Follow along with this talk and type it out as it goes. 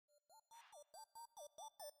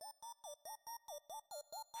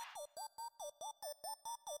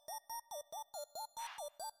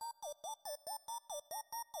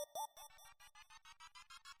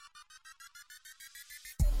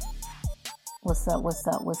What's up? What's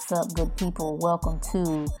up? What's up, good people? Welcome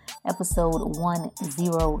to episode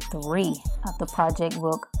 103 of the Project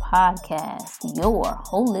Rook podcast, your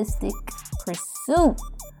holistic pursuit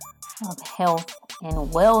of health and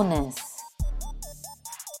wellness.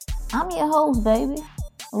 I'm your host, baby,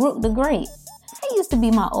 Rook the Great. That used to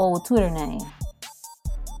be my old Twitter name.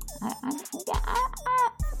 I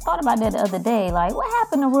thought about that the other day. Like, what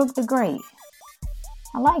happened to Rook the Great?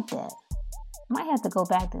 I like that. Might have to go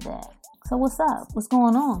back to that. So what's up? What's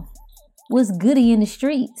going on? What's goody in the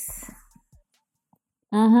streets?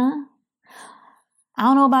 I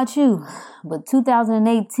don't know about you, but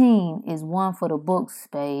 2018 is one for the books,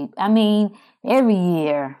 babe. I mean, every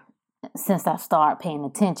year since I started paying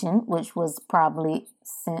attention, which was probably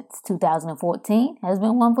since 2014, has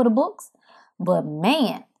been one for the books. But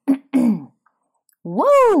man,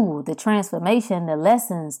 woo! The transformation, the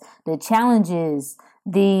lessons, the challenges,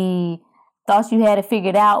 the thoughts you had it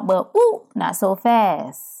figured out, but not so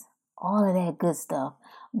fast. All of that good stuff.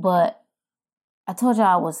 But I told you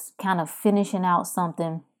I was kind of finishing out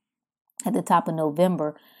something at the top of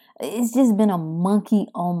November. It's just been a monkey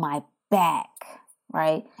on my back,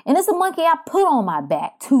 right? And it's a monkey I put on my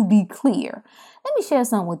back, to be clear. Let me share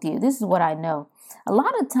something with you. This is what I know. A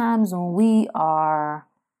lot of times when we are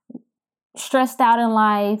stressed out in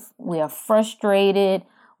life, we are frustrated,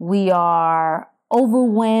 we are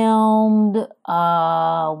overwhelmed,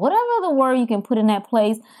 whatever the word you can put in that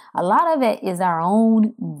place, a lot of it is our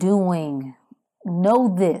own doing.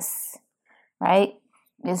 Know this, right?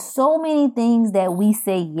 There's so many things that we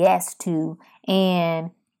say yes to,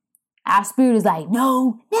 and our spirit is like,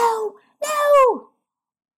 no.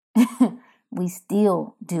 We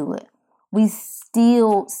still do it. We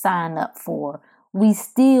still sign up for. We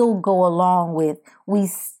still go along with. We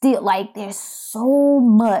still, like, there's so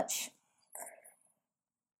much.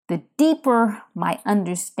 The deeper my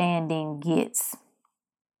understanding gets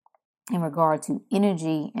in regard to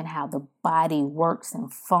energy and how the body works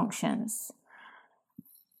and functions,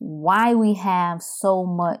 why we have so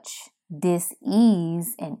much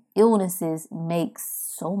dis-ease and illnesses makes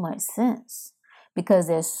so much sense. Because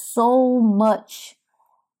there's so much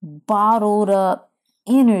bottled up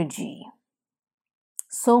energy,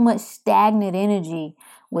 so much stagnant energy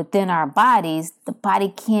within our bodies, the body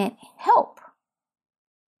can't help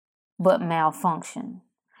but malfunction.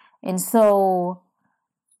 And so,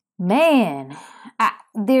 man,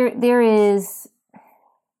 there's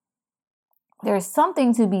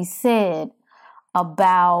something to be said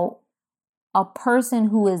about a person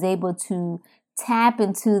who is able to tap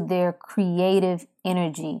into their creative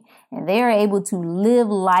energy and they are able to live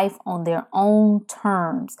life on their own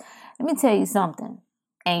terms. Let me tell you something,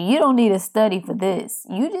 and you don't need a study for this.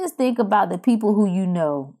 You just think about the people who you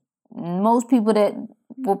know. Most people that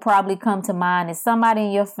will probably come to mind is somebody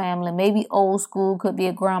in your family, maybe old school, could be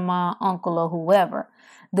a grandma, uncle, or whoever.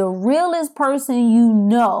 The realest person you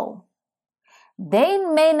know, they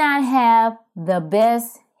may not have the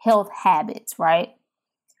best health habits, right?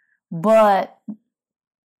 But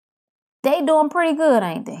they doing pretty good,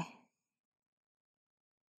 ain't they?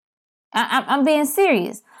 I'm being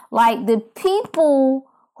serious. Like, the people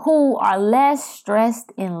who are less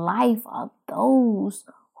stressed in life are those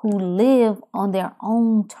who live on their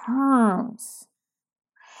own terms.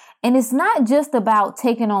 And it's not just about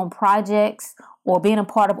taking on projects or being a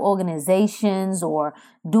part of organizations or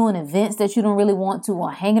doing events that you don't really want to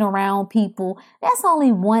or hanging around people. That's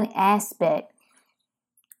only one aspect.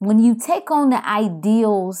 When you take on the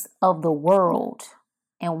ideals of the world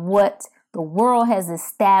and what the world has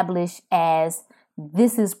established as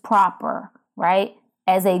this is proper, right?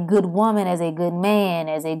 As a good woman, as a good man,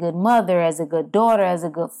 as a good mother, as a good daughter, as a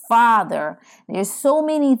good father. There's so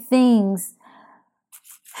many things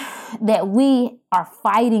that we are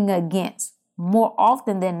fighting against. More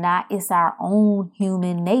often than not, it's our own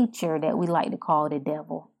human nature that we like to call the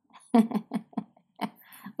devil.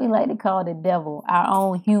 We like to call the devil our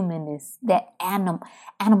own humanness, that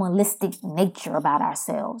animalistic nature about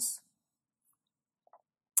ourselves.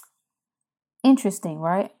 Interesting,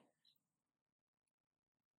 right?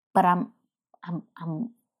 But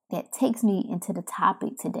that takes me into the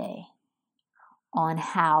topic today on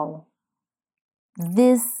how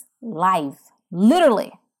this life,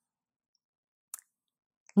 literally,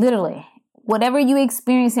 whatever you're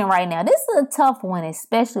experiencing right now, this is a tough one,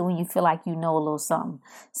 especially when you feel like you know a little something.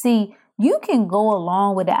 See, you can go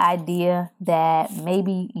along with the idea that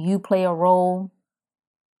maybe you play a role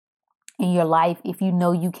in your life if you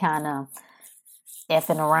know you kind of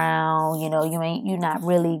effing around, you're not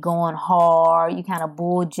really going hard, you kind of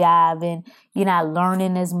bull jiving, you're not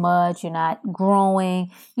learning as much, you're not growing,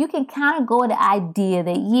 you can kind of go with the idea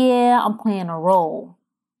that, yeah, I'm playing a role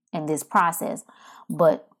in this process.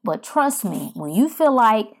 But trust me, when you feel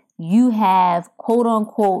like you have quote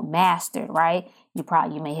unquote mastered, right?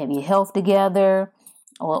 You may have your health together,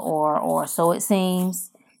 or so it seems.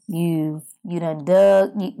 You done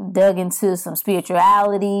dug into some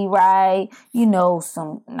spirituality, right?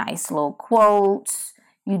 Some nice little quotes.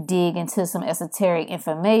 You dig into some esoteric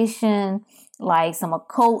information, like some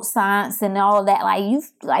occult science and all that.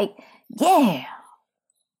 Yeah.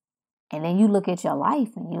 And then you look at your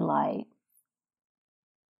life and you're like,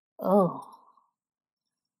 oh,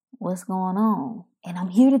 what's going on? And I'm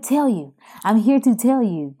here to tell you,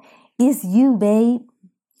 it's you, babe.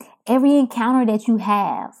 Every encounter that you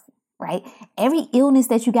have, right? Every illness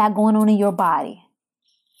that you got going on in your body,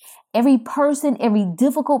 every person, every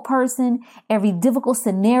difficult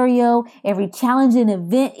scenario, every challenging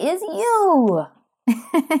event is you.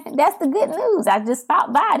 That's the good news. I just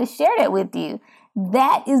stopped by to share that with you.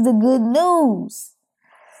 That is the good news.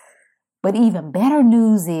 But even better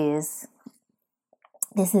news is,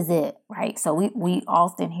 this is it, right? So we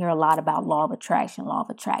often hear a lot about law of attraction,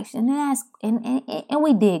 and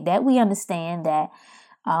we dig that. We understand that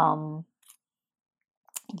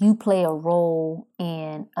you play a role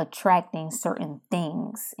in attracting certain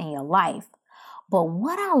things in your life. But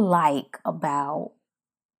what I like about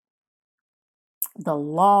the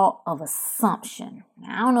law of assumption,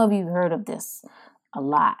 I don't know if you've heard of this a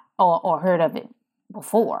lot or heard of it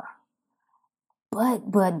before.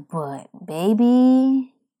 But,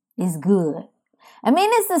 baby, it's good. I mean,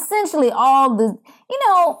 it's essentially all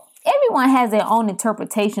everyone has their own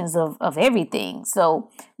interpretations of everything. So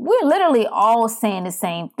we're literally all saying the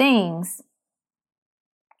same things.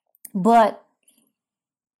 But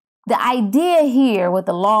the idea here with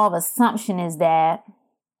the law of assumption is that,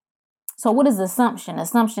 so what is assumption?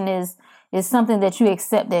 Assumption is something that you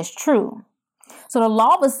accept as true. So the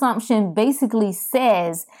law of assumption basically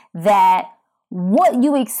says that what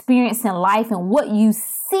you experience in life and what you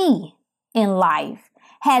see in life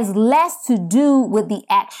has less to do with the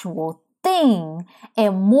actual thing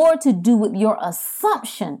and more to do with your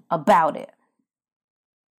assumption about it.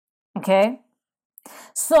 Okay?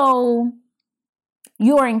 So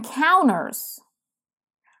your encounters,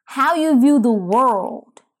 how you view the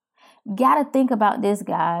world, you got to think about this,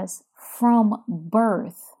 guys, from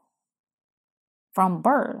birth. From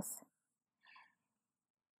birth.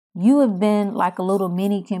 You have been like a little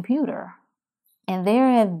mini computer, and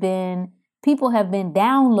people have been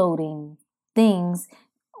downloading things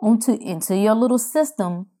into your little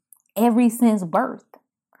system ever since birth.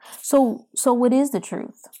 So what is the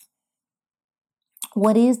truth?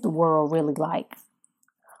 What is the world really like?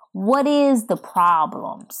 What is the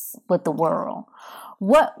problems with the world?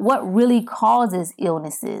 What really causes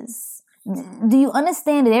illnesses? Do you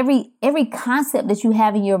understand that every concept that you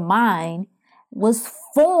have in your mind was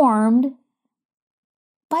formed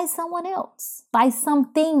by someone else, by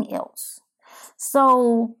something else?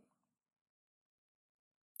 So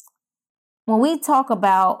when we talk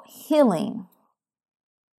about healing,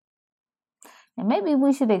 and maybe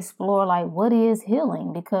we should explore what is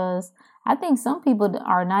healing, because I think some people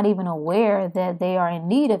are not even aware that they are in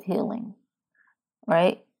need of healing,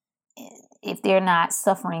 right? If they're not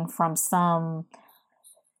suffering from some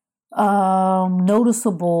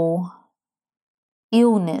noticeable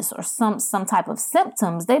illness or some type of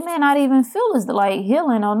symptoms, they may not even feel as like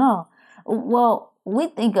healing. Oh no. Well, we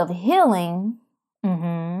think of healing.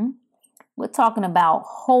 We're talking about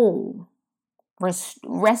whole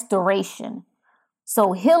restoration.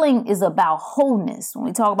 So healing is about wholeness. When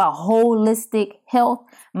we talk about holistic health,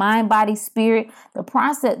 mind, body, spirit, the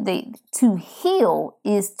process to heal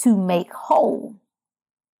is to make whole.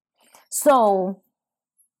 So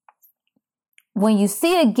when you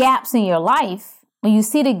see the gaps in your life, when you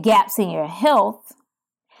see the gaps in your health,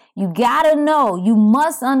 you gotta know, you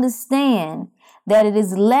must understand that it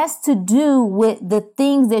is less to do with the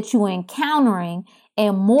things that you're encountering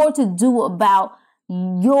and more to do about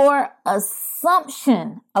your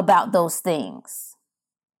assumption about those things.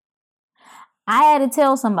 I had to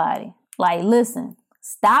tell somebody, listen,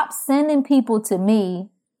 stop sending people to me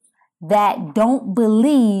that don't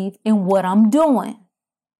believe in what I'm doing.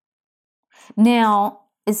 Now,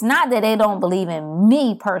 it's not that they don't believe in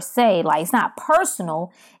me per se, it's not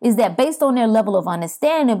personal. It's that based on their level of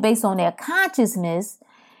understanding, based on their consciousness,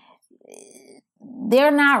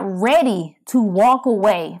 they're not ready to walk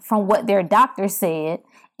away from what their doctor said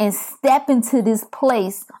and step into this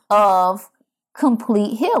place of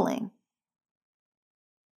complete healing.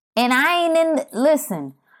 And I ain't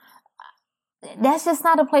listen, that's just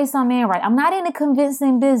not a place I'm in, right? I'm not in the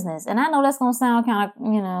convincing business. And I know that's going to sound kind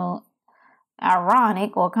of,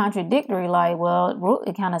 ironic or contradictory. Like, well,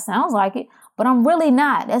 it kind of sounds like it, but I'm really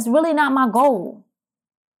not. That's really not my goal.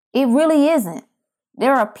 It really isn't.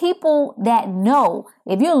 There are people that know.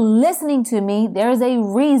 If you're listening to me, there's a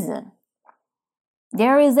reason.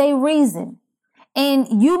 There is a reason.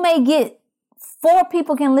 And you may get 4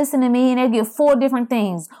 people can listen to me and they get 4 different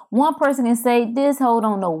things. One person can say, this hoe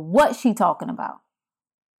don't know what she talking about.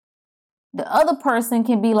 The other person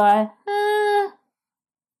can be like,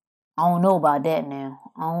 I don't know about that now.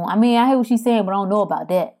 I hear what she's saying, but I don't know about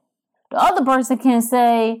that. The other person can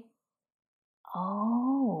say,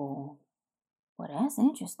 oh, well, that's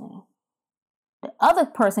interesting. The other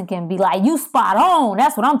person can be like, you spot on.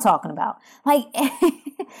 That's what I'm talking about. Like,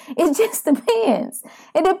 it just depends.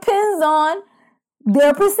 It depends on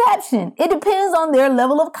their perception. It depends on their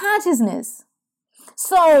level of consciousness.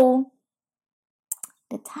 So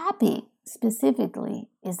the topic specifically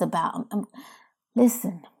is about,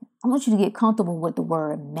 listen, I want you to get comfortable with the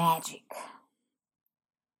word magic.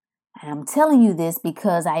 And I'm telling you this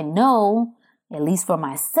because I know, at least for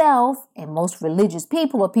myself and most religious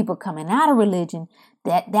people or people coming out of religion,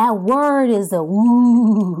 that word is a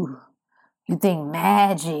woo. You think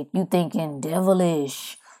magic, you thinking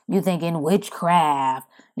devilish, you thinking witchcraft,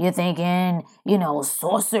 you're thinking,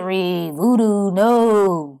 sorcery, voodoo.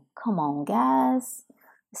 No. Come on, guys.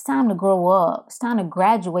 It's time to grow up. It's time to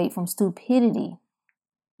graduate from stupidity.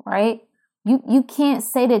 Right? You can't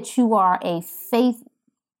say that you are a faith-filled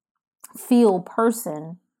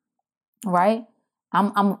person, right?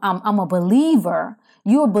 I'm a believer.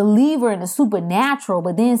 You're a believer in the supernatural,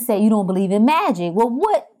 but then say you don't believe in magic. Well,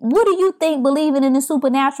 what do you think believing in the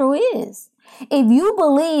supernatural is? If you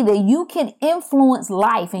believe that you can influence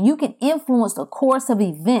life and you can influence the course of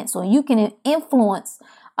events, or you can influence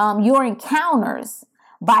your encounters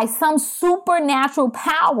by some supernatural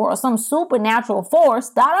power or some supernatural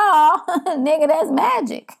force, nigga, that's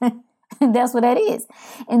magic. That's what that is.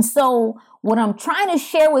 And so what I'm trying to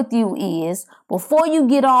share with you is, before you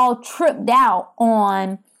get all tripped out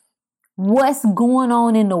on what's going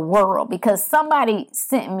on in the world, because somebody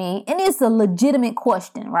sent me, and it's a legitimate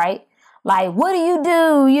question, right? Like, what do you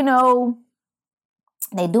do?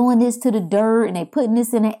 They doing this to the dirt, and they putting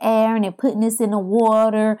this in the air, and they putting this in the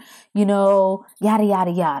water, yada,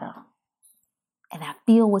 yada, yada. And I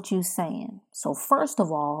feel what you're saying. So first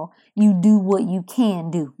of all, you do what you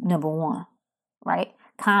can do, number one, right?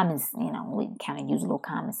 We can kind of use a little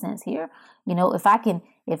common sense here.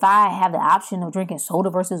 If I have the option of drinking soda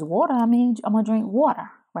versus water, I'm going to drink water,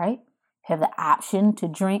 right? Have the option to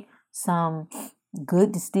drink some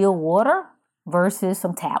good distilled water versus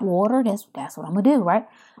some tap water, that's what I'm going to do, right?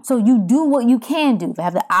 So you do what you can do. If I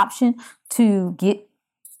have the option to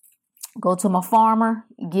go to my farmer,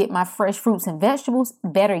 get my fresh fruits and vegetables,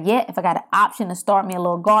 better yet, if I got an option to start me a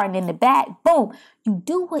little garden in the back, boom, you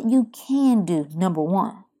do what you can do, number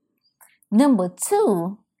one. Number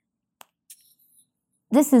two,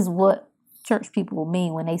 this is what church people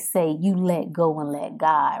mean when they say you let go and let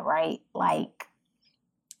God, right? Like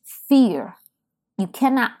fear. You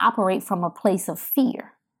cannot operate from a place of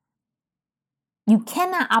fear. You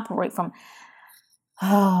cannot operate from,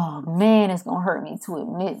 oh man, it's going to hurt me to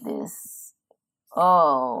admit this.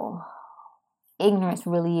 Oh, ignorance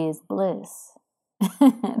really is bliss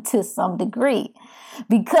to some degree,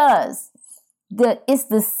 because it's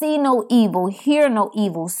the see no evil, hear no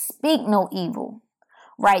evil, speak no evil,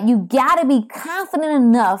 right? You got to be confident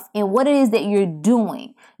enough in what it is that you're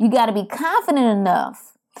doing. You got to be confident enough.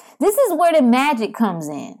 This is where the magic comes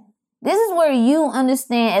in. This is where you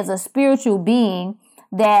understand as a spiritual being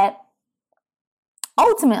that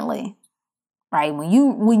ultimately, right, when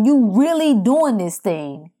you really doing this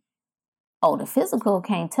thing, the physical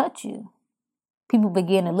can't touch you. People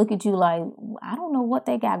begin to look at you like, I don't know what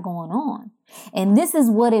they got going on. And this is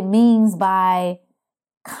what it means by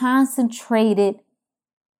concentrated.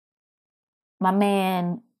 My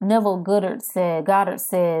man Neville Goddard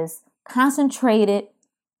says, concentrated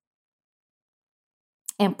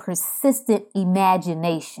and persistent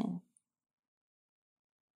imagination.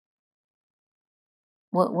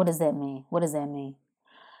 What does that mean? What does that mean?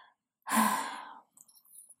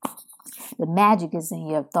 The magic is in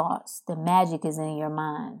your thoughts. The magic is in your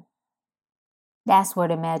mind. That's where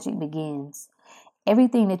the magic begins.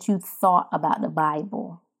 Everything that you thought about the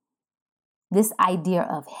Bible, this idea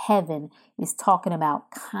of heaven is talking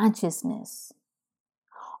about consciousness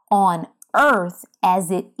on earth as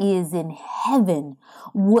it is in heaven.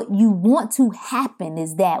 What you want to happen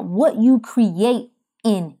is that what you create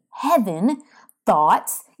in heaven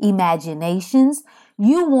thoughts, imaginations.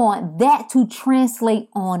 You want that to translate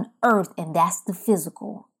on earth, and that's the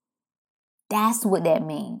physical. That's what that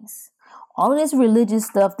means. All of this religious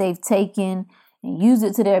stuff they've taken and used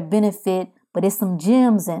it to their benefit, but it's some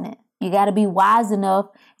gems in it. You got to be wise enough,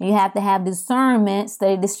 and you have to have discernment,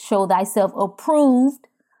 study to show thyself approved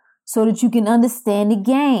so that you can understand the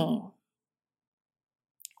game.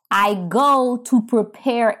 I go to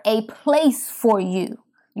prepare a place for you.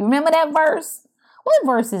 You remember that verse? What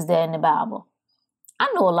verse is that in the Bible?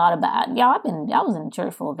 I know a lot about it. Y'all. I was in the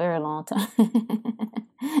church for a very long time.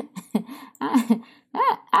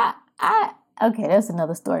 Okay, that's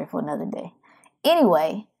another story for another day.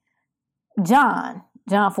 Anyway, John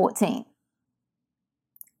 14.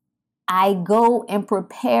 I go and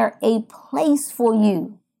prepare a place for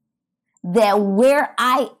you, that where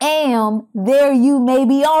I am, there you may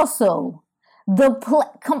be also.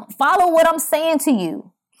 Follow what I'm saying to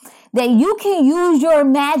you, that you can use your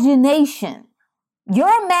imagination.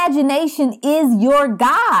 Your imagination is your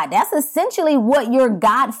God. That's essentially what your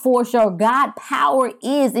God force, your God power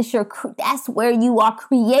is. That's where you are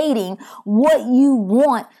creating what you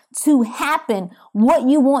want to happen, what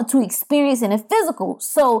you want to experience in the physical.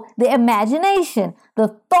 So the imagination,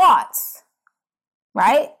 the thoughts,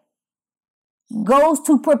 right, goes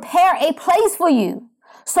to prepare a place for you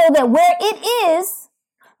so that where it is,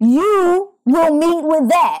 you will meet with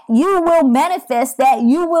that. You will manifest that.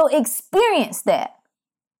 You will experience that.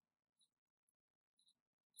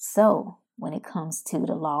 So when it comes to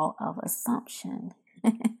the law of assumption,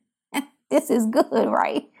 this is good,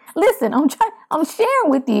 right? Listen, I'm sharing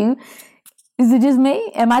with you. Is it just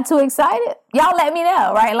me? Am I too excited? Y'all let me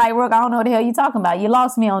know, right? Like, Rook, I don't know what the hell you're talking about. You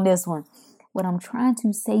lost me on this one. What I'm trying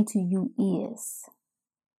to say to you is,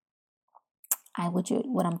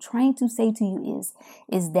 what I'm trying to say to you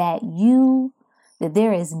is that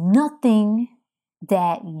there is nothing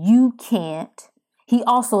that you can't. He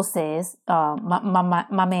also says,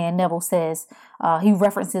 my man Neville says, he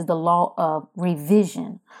references the law of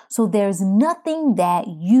revision. So there's nothing that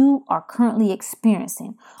you are currently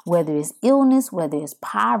experiencing, whether it's illness, whether it's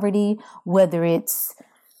poverty, whether it's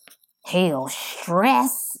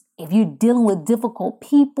stress. If you're dealing with difficult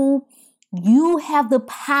people, you have the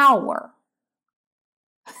power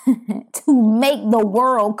to make the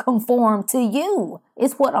world conform to you.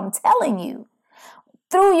 It's what I'm telling you.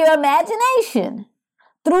 Through your imagination,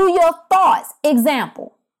 through your thoughts.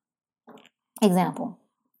 Example.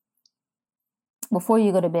 Before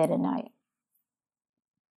you go to bed at night,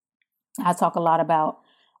 I talk a lot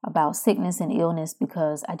about sickness and illness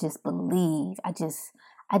because I just believe. I just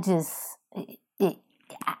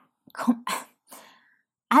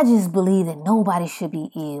believe that nobody should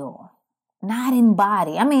be ill. Not in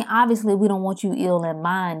body. I mean, obviously, we don't want you ill in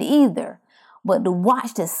mind either. But to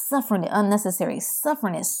watch the suffering, the unnecessary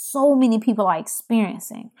suffering that so many people are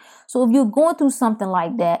experiencing. So if you're going through something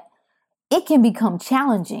like that, it can become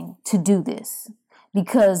challenging to do this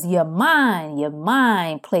because your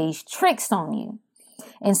mind plays tricks on you.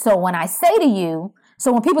 And so when I say to you,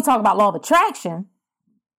 when people talk about law of attraction,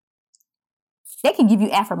 they can give you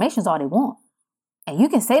affirmations all they want. And you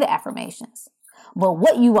can say the affirmations. But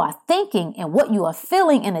what you are thinking and what you are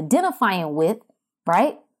feeling and identifying with,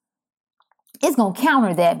 right? It's going to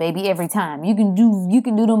counter that, baby, every time. You can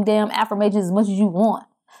do them damn affirmations as much as you want.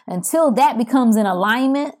 Until that becomes in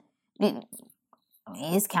alignment,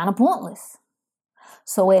 it's kind of pointless.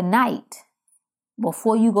 So at night,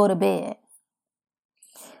 before you go to bed,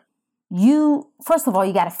 first of all,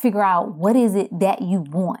 you got to figure out what is it that you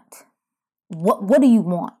want. What do you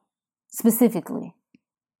want specifically?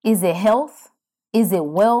 Is it health? Is it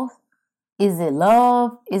wealth? Is it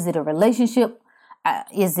love? Is it a relationship?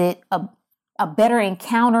 Is it a better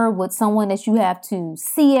encounter with someone that you have to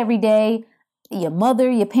see every day? Your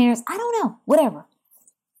mother, your parents? I don't know. Whatever.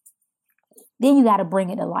 Then you got to bring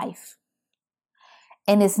it to life.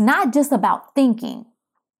 And it's not just about thinking.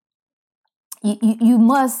 You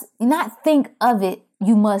must not think of it.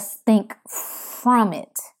 You must think from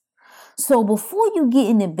it. So before you get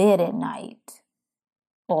into bed at night,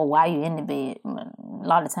 or while you're in the bed, a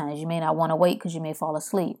lot of times you may not want to wait because you may fall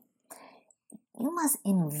asleep. You must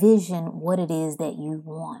envision what it is that you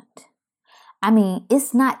want. I mean,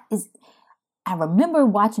 I remember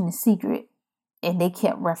watching The Secret and they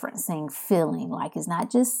kept referencing feeling. Like it's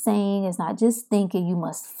not just saying, it's not just thinking, you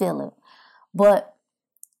must feel it. But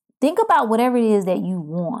think about whatever it is that you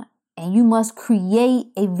want and you must create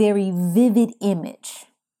a very vivid image.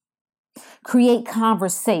 Create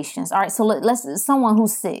conversations. All right, so let's someone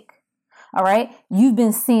who's sick. All right, you've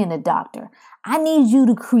been seeing the doctor. I need you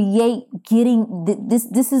to create getting this.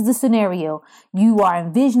 This is the scenario. You are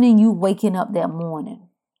envisioning you waking up that morning.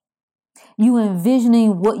 You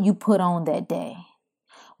envisioning what you put on that day.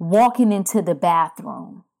 Walking into the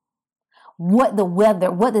bathroom. What the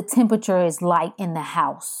weather, what the temperature is like in the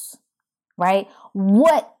house. Right?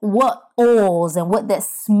 What oils and what that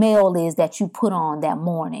smell is that you put on that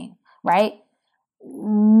morning. Right?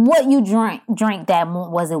 What you drank that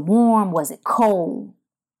morning. Was it warm? Was it cold?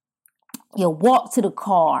 You walk to the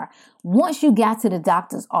car. Once you got to the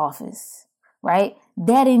doctor's office, right?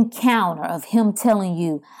 That encounter of him telling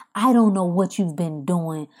you, I don't know what you've been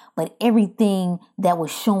doing, but everything that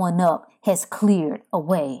was showing up has cleared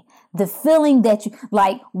away. The feeling that you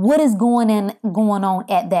like, what is going on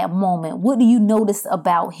at that moment? What do you notice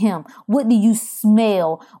about him? What do you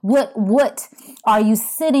smell? What are you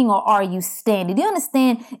sitting or are you standing? Do you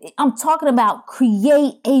understand? I'm talking about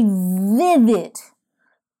create a vivid.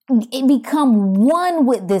 It become one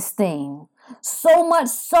with this thing. So much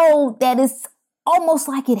so that it's almost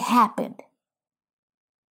like it happened.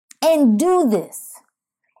 And do this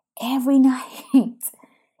every night.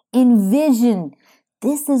 Envision.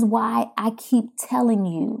 This is why I keep telling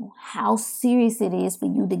you how serious it is for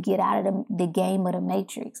you to get out of the game of the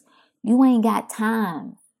matrix. You ain't got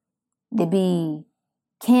time to be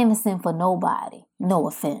canvassing for nobody. No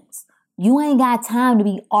offense. You ain't got time to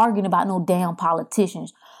be arguing about no damn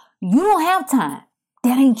politicians. You don't have time.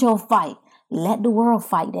 That ain't your fight. Let the world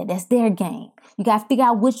fight that. That's their game. You got to figure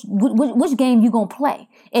out which game you're going to play.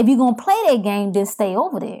 If you're going to play that game, then stay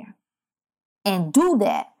over there and do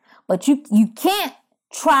that. But you can't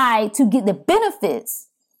try to get the benefits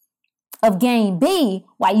of game B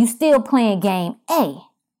while you still playing game A.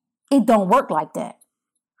 It don't work like that.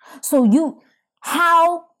 So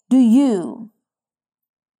how do you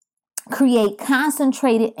create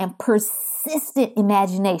concentrated and persistent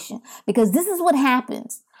imagination? Because this is what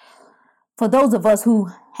happens for those of us who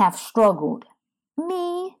have struggled,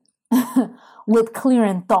 me, with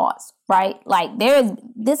clearing thoughts, right? Like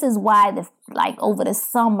this is why over the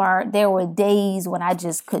summer, there were days when I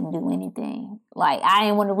just couldn't do anything. Like I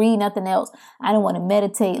didn't want to read nothing else. I didn't want to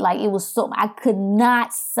meditate. Like it was I could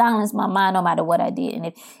not silence my mind no matter what I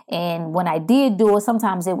did. And when I did do it,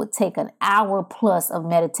 sometimes it would take an hour plus of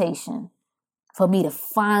meditation for me to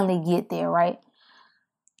finally get there, right?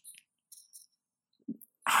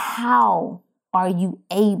 How are you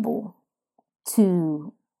able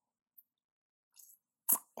to,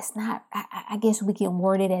 it's not, I guess we can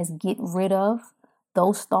word it as get rid of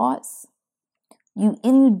those thoughts. You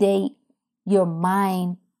inundate your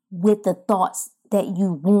mind with the thoughts that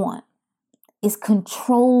you want. It's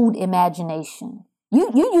controlled imagination.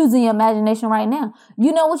 You using your imagination right now.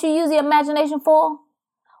 You know what you use your imagination for?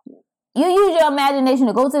 You use your imagination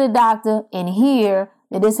to go to the doctor and hear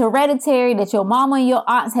that it's hereditary, that your mama and your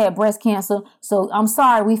aunts had breast cancer. So I'm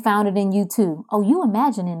sorry, we found it in you too. Oh, you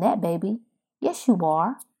imagining that, baby. Yes, you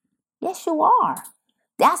are. Yes, you are.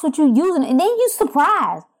 That's what you're using. And then you're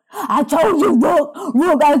surprised. I told you,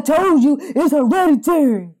 look, I told you it's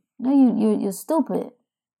hereditary. No, you're stupid.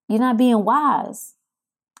 You're not being wise.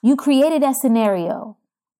 You created that scenario.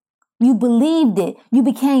 You believed it. You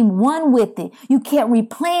became one with it. You kept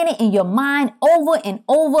replaying it in your mind over and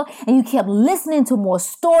over, and you kept listening to more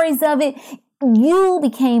stories of it. You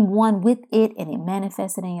became one with it, and it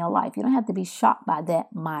manifested in your life. You don't have to be shocked by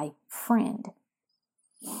that, my friend.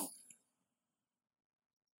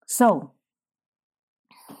 So,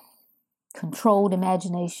 controlled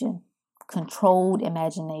imagination, controlled and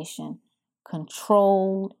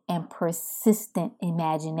persistent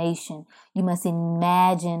imagination. You must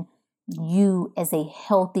imagine you as a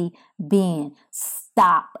healthy being.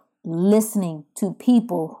 Stop listening to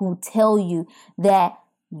people who tell you that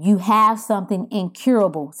you have something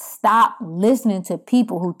incurable. Stop listening to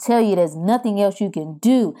people who tell you there's nothing else you can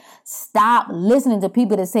do. Stop listening to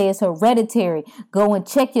people that say it's hereditary. Go and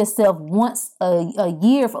check yourself once a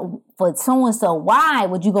year for so-and-so. Why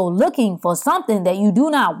would you go looking for something that you do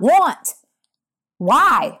not want?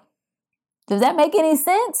 Why? Does that make any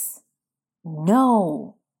sense?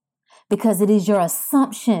 No. Because it is your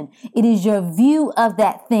assumption. It is your view of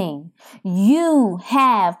that thing. You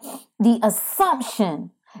have the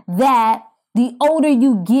assumption that the older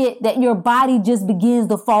you get, that your body just begins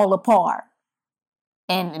to fall apart.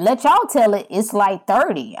 And let y'all tell it, it's like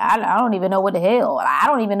 30. I don't even know what the hell. I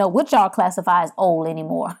don't even know what y'all classify as old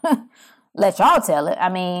anymore. Let y'all tell it. I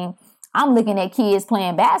mean, I'm looking at kids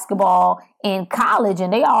playing basketball in college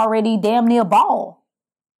and they already damn near bald.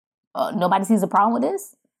 Nobody sees a problem with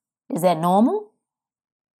this? Is that normal?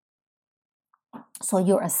 So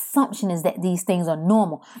your assumption is that these things are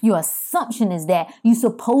normal. Your assumption is that you're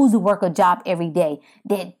supposed to work a job every day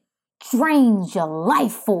that drains your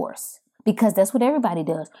life force, because that's what everybody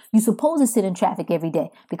does. You're supposed to sit in traffic every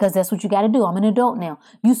day because that's what you got to do. I'm an adult now.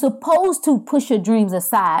 You're supposed to push your dreams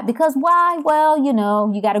aside because why? Well,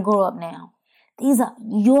 you got to grow up now. These are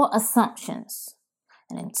your assumptions.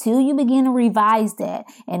 And until you begin to revise that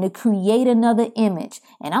and to create another image,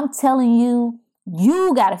 and I'm telling you,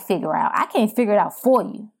 you got to figure out. I can't figure it out for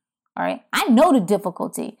you. All right. I know the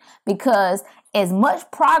difficulty because as much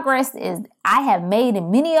progress as I have made in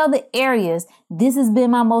many other areas, this has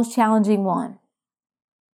been my most challenging one.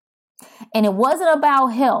 And it wasn't about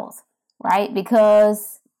health, right?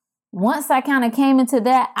 Because once I kind of came into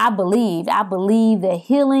that, I believed that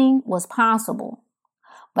healing was possible.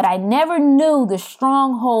 But I never knew the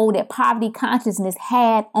stronghold that poverty consciousness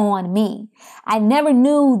had on me. I never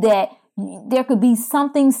knew that there could be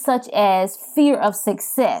something such as fear of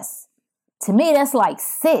success. To me, that's like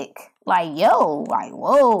sick. Like, yo, like,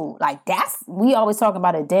 whoa, like we always talk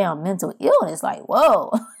about a damn mental illness. Like,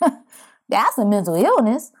 whoa, that's a mental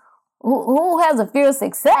illness. Who has a fear of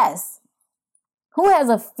success? Who has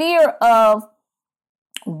a fear of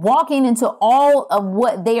walking into all of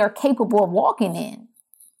what they are capable of walking in?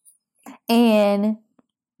 And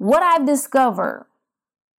what I've discovered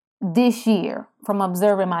this year from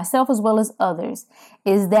observing myself as well as others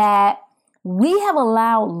is that we have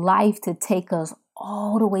allowed life to take us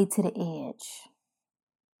all the way to the edge.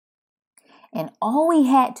 And all we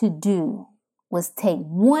had to do was take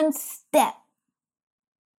one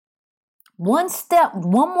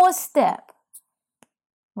more step,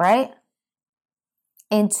 right?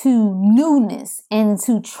 Into newness,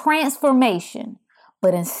 into transformation.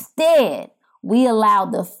 But instead, we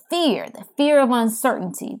allowed the fear of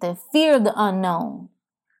uncertainty, the fear of the unknown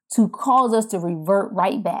to cause us to revert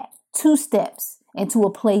right back 2 steps into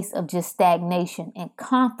a place of just stagnation and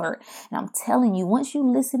comfort. And I'm telling you, once you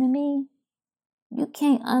listen to me, you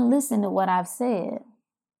can't unlisten to what I've said.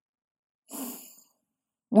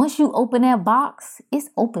 Once you open that box, it's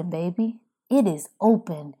open, baby. It is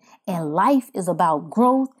open. And life is about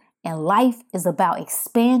growth. And life is about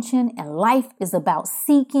expansion. And life is about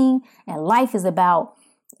seeking. And life is about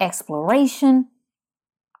exploration.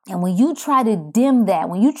 And when you try to dim that,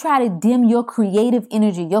 when you try to dim your creative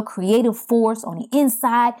energy, your creative force on the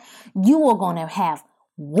inside, you are going to have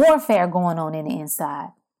warfare going on in the inside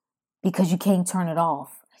because you can't turn it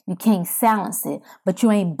off. You can't silence it, but you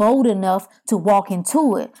ain't bold enough to walk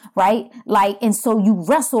into it, right? And so you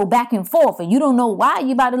wrestle back and forth and you don't know why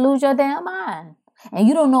you're about to lose your damn mind. And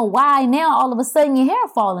you don't know why now all of a sudden your hair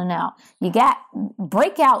falling out. You got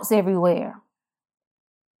breakouts everywhere.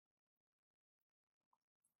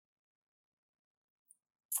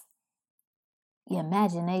 Your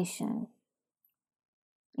imagination,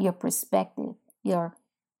 your perspective, your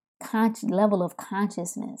level of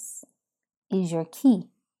consciousness is your key.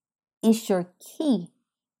 It's your key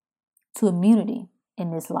to immunity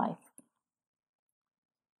in this life.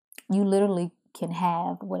 You literally can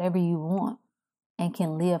have whatever you want and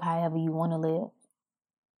can live however you want to live.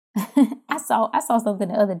 I saw something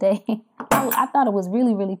the other day. I thought it was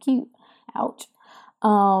really, really cute. Ouch.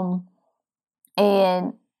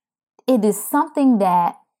 And it is something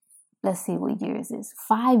that, let's see what year is this?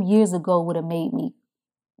 5 years ago would have made me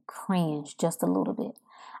cringe just a little bit.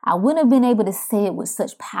 I wouldn't have been able to say it with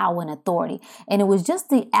such power and authority. And it was just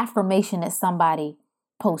the affirmation that somebody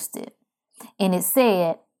posted. And it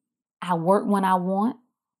said, I work when I want.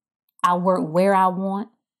 I work where I want.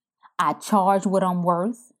 I charge what I'm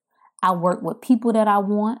worth. I work with people that I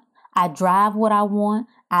want. I drive what I want.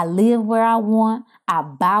 I live where I want. I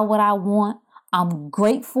buy what I want. I'm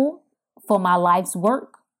grateful for my life's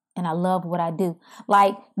work. And I love what I do.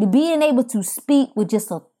 Like being able to speak with just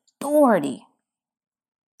authority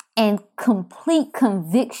and complete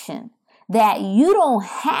conviction that you don't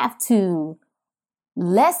have to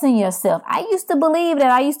lessen yourself. I used to believe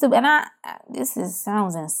that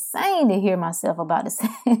sounds insane to hear myself about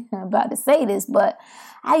to say this, but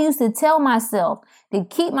I used to tell myself to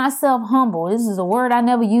keep myself humble. This is a word I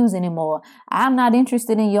never use anymore. I'm not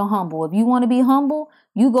interested in your humble. If you want to be humble,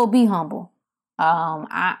 you go be humble.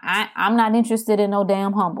 I'm not interested in no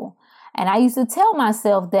damn humble. And I used to tell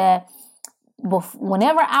myself that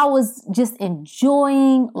whenever I was just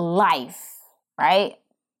enjoying life, right?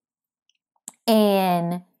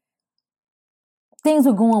 And things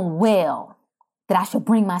were going well, that I should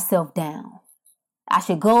bring myself down. I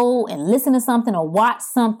should go and listen to something or watch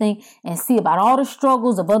something and see about all the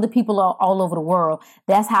struggles of other people all over the world.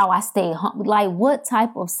 That's how I stay humble. Like, what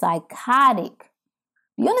type of psychotic?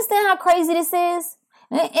 You understand how crazy this is?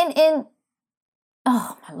 And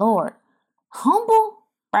Oh my Lord. Humble,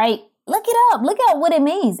 right? Look it up. Look at what it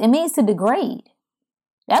means. It means to degrade.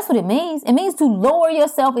 That's what it means. It means to lower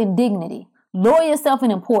yourself in dignity, lower yourself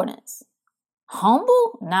in importance.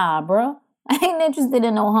 Humble? Nah, bro. I ain't interested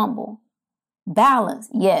in no humble. Balance,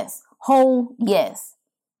 yes. Whole, yes.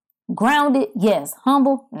 Grounded, yes.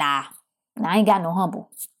 Humble? Nah. I ain't got no humble.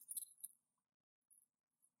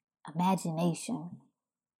 Imagination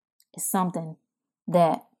is something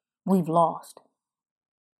that we've lost.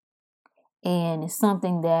 And it's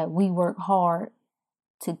something that we work hard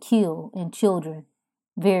to kill in children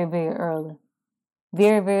very, very early.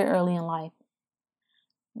 Very, very early in life.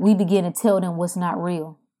 We begin to tell them what's not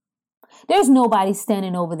real. There's nobody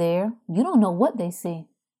standing over there. You don't know what they see.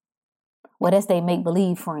 Well, that's their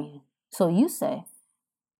make-believe friend. So you say.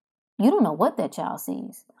 You don't know what that child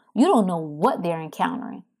sees. You don't know what they're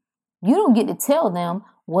encountering. You don't get to tell them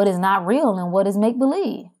what is not real and what is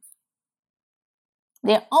make-believe.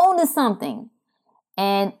 They're on to something.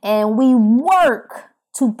 And we work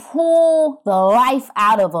to pull the life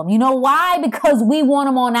out of them. You know why? Because we want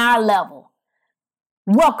them on our level.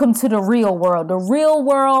 Welcome to the real world. The real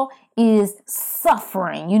world is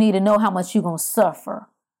suffering. You need to know how much you're going to suffer.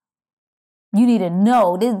 You need to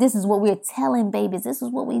know. This is what we're telling babies. This is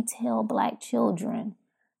what we tell Black children.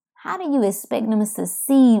 How do you expect them to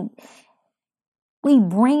see? We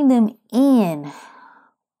bring them in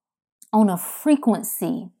on a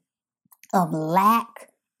frequency of lack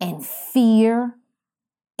and fear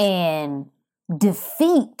and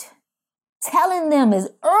defeat, telling them as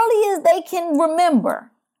early as they can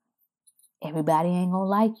remember, everybody ain't gonna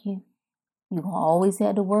like you. You're gonna always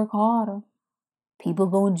have to work harder. People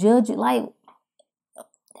gonna judge you. Like,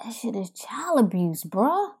 that shit is child abuse,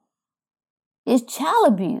 bruh. It's child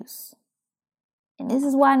abuse. And this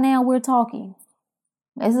is why now we're talking.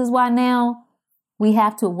 This is why now we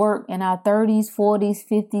have to work in our 30s, 40s,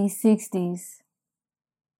 50s, 60s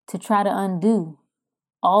to try to undo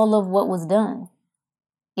all of what was done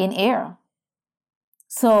in error.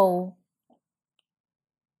 So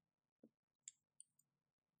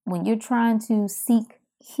when you're trying to seek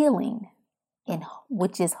healing,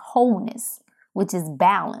 which is wholeness, which is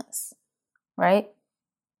balance, right?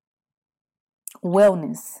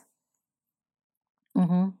 Wellness.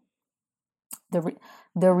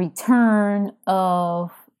 The return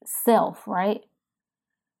of self, right?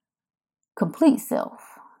 Complete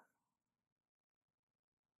self.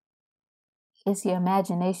 It's your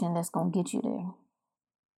imagination that's going to get you there.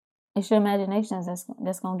 It's your imagination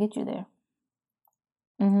that's going to get you there.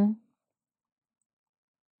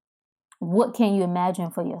 What can you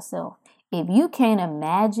imagine for yourself? If you can't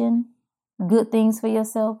imagine good things for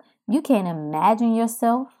yourself, you can't imagine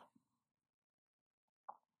yourself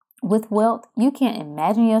with wealth, you can't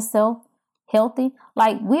imagine yourself healthy.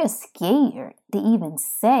 Like, we're scared to even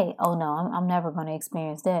say, oh no, I'm never going to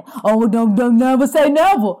experience that. Oh, don't never say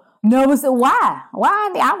never. Never say, why?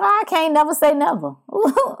 Why I can't never say never?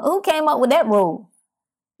 Who came up with that rule?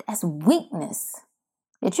 That's weakness.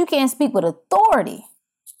 That you can't speak with authority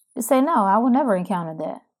to say, no, I will never encounter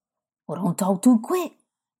that. Well, don't talk too quick.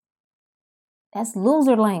 That's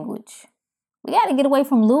loser language. We got to get away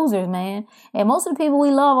from losers, man. And most of the people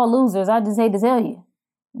we love are losers. I just hate to tell you.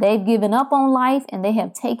 They've given up on life and they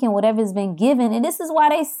have taken whatever's been given. And this is why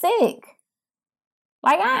they sick.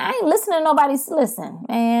 Like, I ain't listening to nobody. Listen.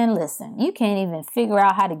 You can't even figure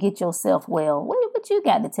out how to get yourself well. What you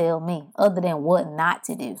got to tell me other than what not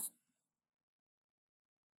to do?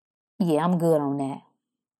 Yeah, I'm good on that.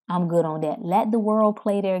 Let the world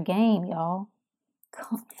play their game, y'all.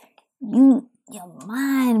 Your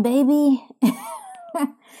mind, baby.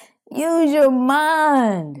 Use your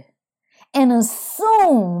mind. And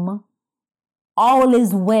assume all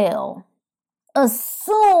is well.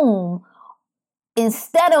 Assume,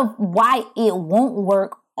 instead of why it won't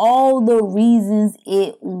work, all the reasons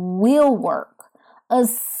it will work.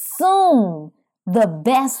 Assume the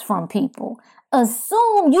best from people.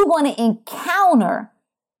 Assume you're going to encounter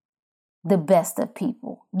the best of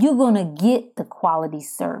people. You're going to get the quality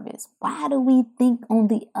service. Why do we think on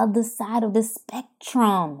the other side of the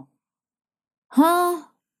spectrum? Huh?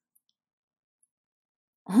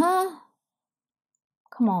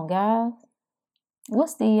 Come on, guys.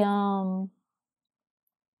 What's the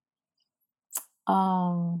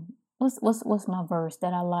what's my verse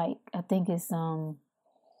that I like? I think it's another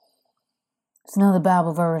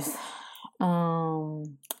Bible verse.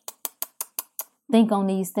 Think on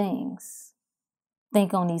these things.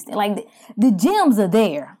 Like the gems are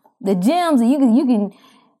there. The gems, you can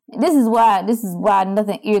This is why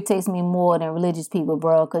nothing irritates me more than religious people,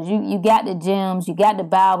 bro. Because you got the gems, you got the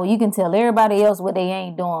Bible, you can tell everybody else what they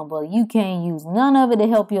ain't doing, but you can't use none of it to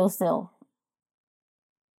help yourself.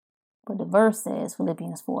 But the verse says,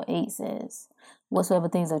 Philippians 4:8 says, whatsoever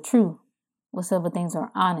things are true, whatsoever things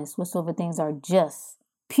are honest, whatsoever things are just,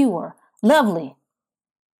 pure, lovely,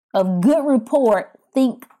 of good report,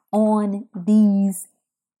 think on these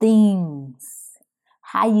things.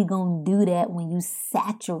 How you gonna do that when you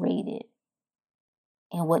saturated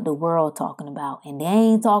in what the world talking about? And they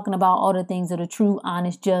ain't talking about all the things that are true,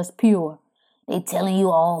 honest, just, pure. They telling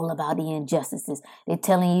you all about the injustices. They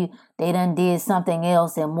telling you they done did something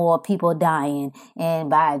else and more people dying. And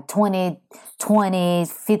by 2020,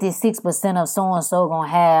 56% of so-and-so gonna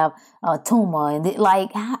have a tumor. And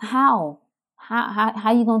like, how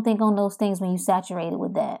you gonna think on those things when you saturated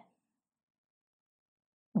with that?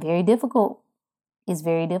 Very difficult. It's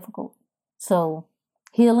very difficult. So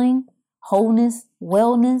healing, wholeness,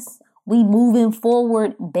 wellness, we moving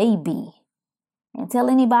forward, baby. And tell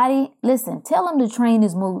anybody, listen, tell them the train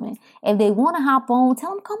is moving. If they want to hop on,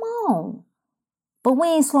 tell them, come on. But we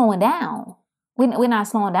ain't slowing down. We're not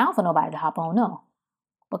slowing down for nobody to hop on, no.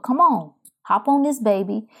 But come on, hop on this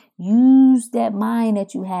baby. Use that mind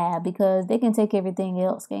that you have, because they can take everything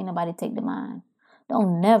else. Can't nobody take the mind.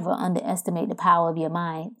 Don't never underestimate the power of your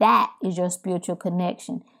mind. That is your spiritual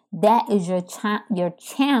connection. That is your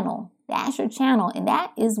channel. That's your channel. And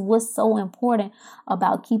that is what's so important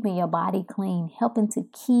about keeping your body clean, helping to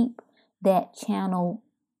keep that channel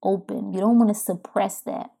open. You don't want to suppress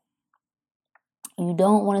that. You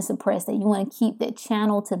don't want to suppress that. You want to keep that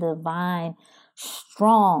channel to the divine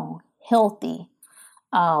strong, healthy,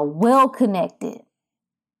 well connected,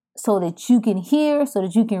 so that you can hear, so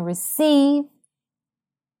that you can receive.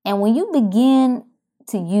 And when you begin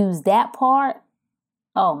to use that part,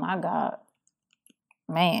 oh my God,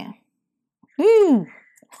 man, whew.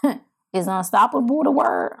 Is unstoppable the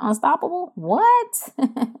word? Unstoppable? What?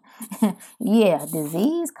 Yeah,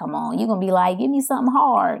 disease? Come on. You're going to be like, give me something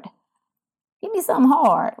hard. Give me something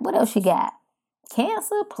hard. What else you got?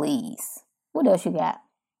 Cancer? Please. What else you got?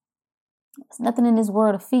 There's nothing in this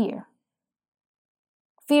world of fear.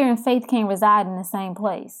 Fear and faith can't reside in the same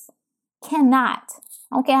place. Cannot.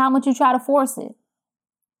 I don't care how much you try to force it.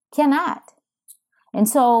 Cannot. And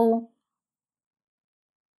so,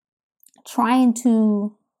 trying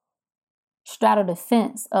to straddle the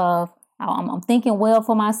fence of, I'm thinking well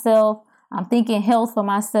for myself, I'm thinking health for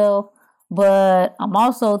myself, but I'm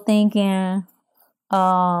also thinking,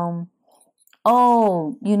 men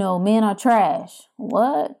are trash.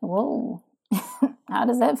 What? Whoa. How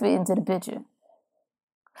does that fit into the picture?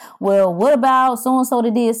 Well, what about so-and-so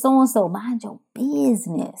that did so-and-so? Mind your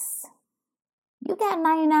business. You got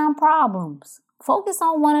 99 problems. Focus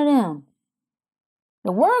on one of them.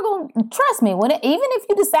 The world gonna, trust me, even if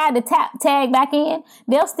you decide to tag back in,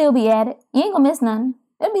 they'll still be at it. You ain't gonna miss nothing.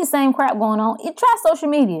 There'll be the same crap going on. Try social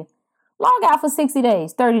media. Log out for 60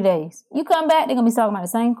 days, 30 days. You come back, they're gonna be talking about the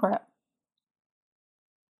same crap.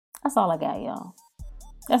 That's all I got, y'all.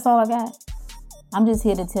 That's all I got. I'm just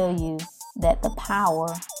here to tell you that the power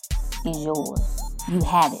is yours. You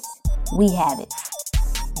have it. We have it.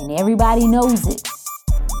 And everybody knows it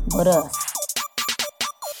but us.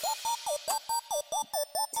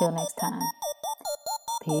 Till next time.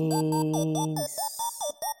 Peace.